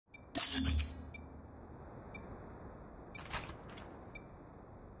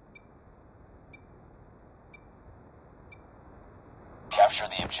Capture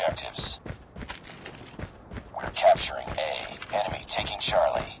the objectives. We're capturing A. Enemy taking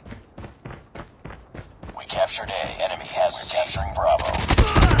Charlie. We captured A. Enemy has capturing Bravo.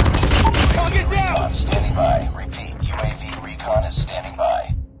 Target down! Recon standing by. Repeat, UAV recon is standing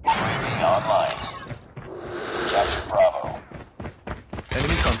by. UAV online. Captured Bravo.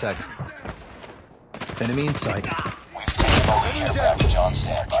 Enemy contact. Enemy in sight. We've taken over care package on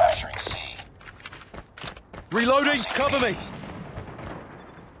standby. Capturing C. Reloading! Cover me!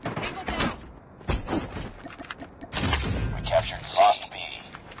 We captured C. Lost B.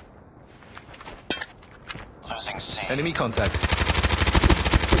 Losing C. Enemy contact.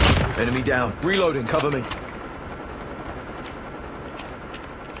 Enemy down. Reloading. Cover me.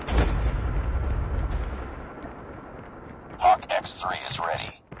 Hawk X3 is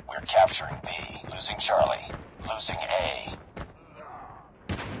ready. We're capturing B. Losing Charlie. Losing A.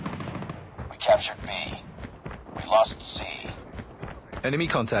 We captured B. We lost C. Enemy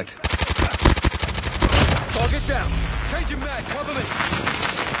contact. Target down! Changing mag! Cover me!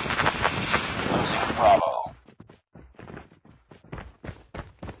 Losing Bravo.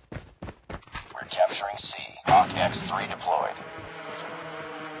 We're capturing C. Hawk X3 deployed.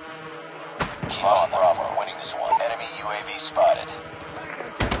 Keep on Bravo. Winning this one. Enemy UAV spotted.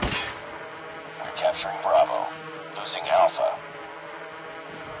 We're capturing Bravo. Losing Alpha.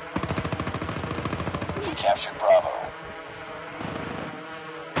 We captured Bravo.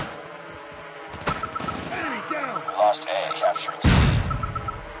 Enemy down! We lost A. Capturing C.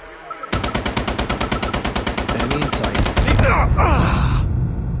 Enemy in sight.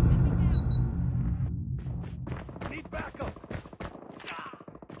 Need backup!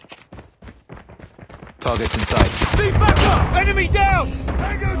 Targets in sight. Need backup! Enemy down!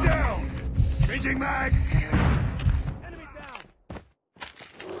 Tango down! Changing mag! Enemy down!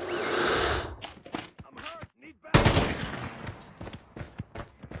 I'm hurt! Need backup!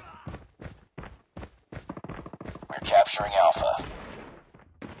 We're capturing Alpha.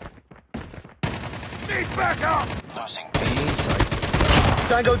 Need backup! Losing Enemy B. in sight.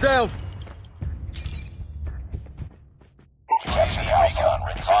 Tango down! We captured the recon.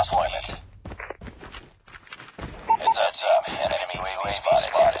 Ready for deployment. Heads up. Enemy UAV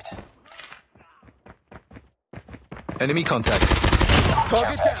spotted. Enemy contact. Care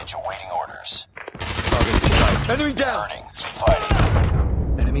Target down! package awaiting orders. Targets in sight. Enemy down! Hurting. Keep fighting.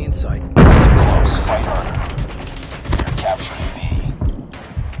 Enemy in sight. Close. Fight harder. We're capturing B.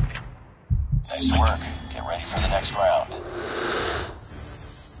 Nice work. Get ready for the next round.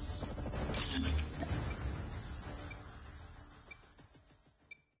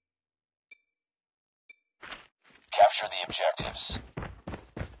 Capture the objectives.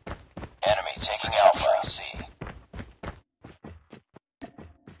 Enemy taking Alpha. C.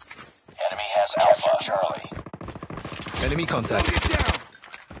 Enemy has Alpha. Charlie. Enemy contact. Get down!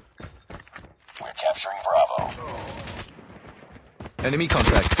 We're capturing Bravo. Enemy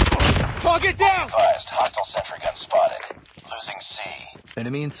contact. Target down! Advised. Hostile sentry gun spotted. Losing C.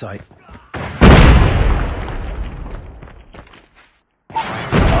 Enemy in sight.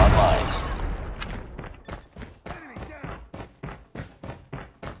 UAV online.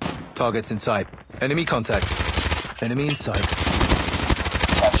 Targets in sight. Enemy contact. Enemy in sight.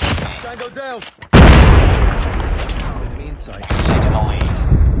 Capture B. Tango down! Enemy in sight. Taking the lead.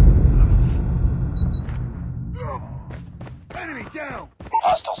 Enemy down!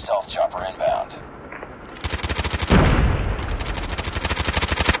 Hostile stealth chopper inbound.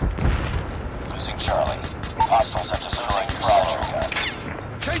 Losing Charlie. Hostile sent us losing Bravo.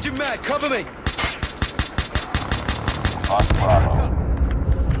 Changing mag! Cover me! We lost Bravo.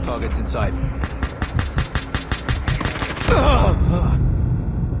 Targets in sight.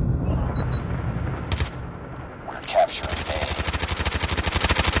 We're capturing A.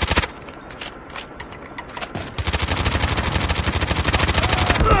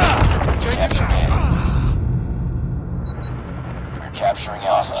 Changing Capturing mag! A. We're capturing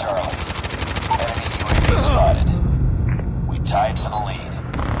Alpha. Charlie. Enemy UAV spotted. We tied for the lead.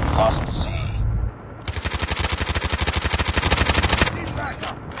 We lost C. Need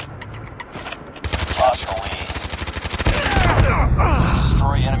backup! Lost the lead.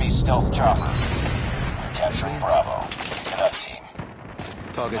 Destroy enemy stealth chopper. We're capturing Bravo. Get up, team.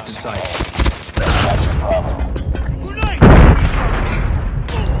 Targets in Losing sight. A. Capture Bravo. Grenade!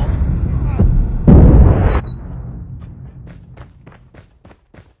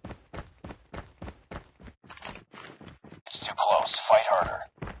 It's too close. Fight harder.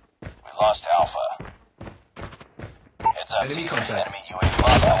 We lost Alpha. Heads up, Enemy team. contact. Enemy UAV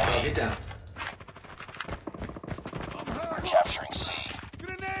spotted. Target down. I'm We're hurt! capturing C.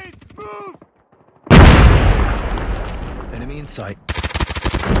 Grenade! Move! Enemy in sight.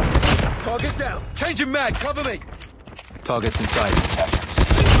 Target down. Changing mag. Cover me. Target's in sight. Captured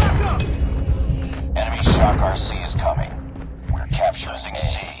C. Enemy shock RC is coming. We're capturing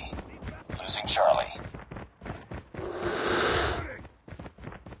C. Losing Charlie.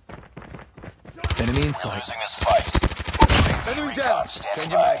 Enemy in sight. Losing this fight. Enemy down. Standing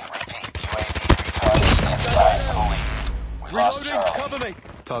Changing by. mag. Repeat. UAV recon stands by for the lead. We lost Reloading. Charlie. Cover me.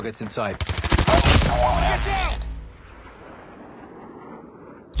 Target's in sight. Friendly swarm activated.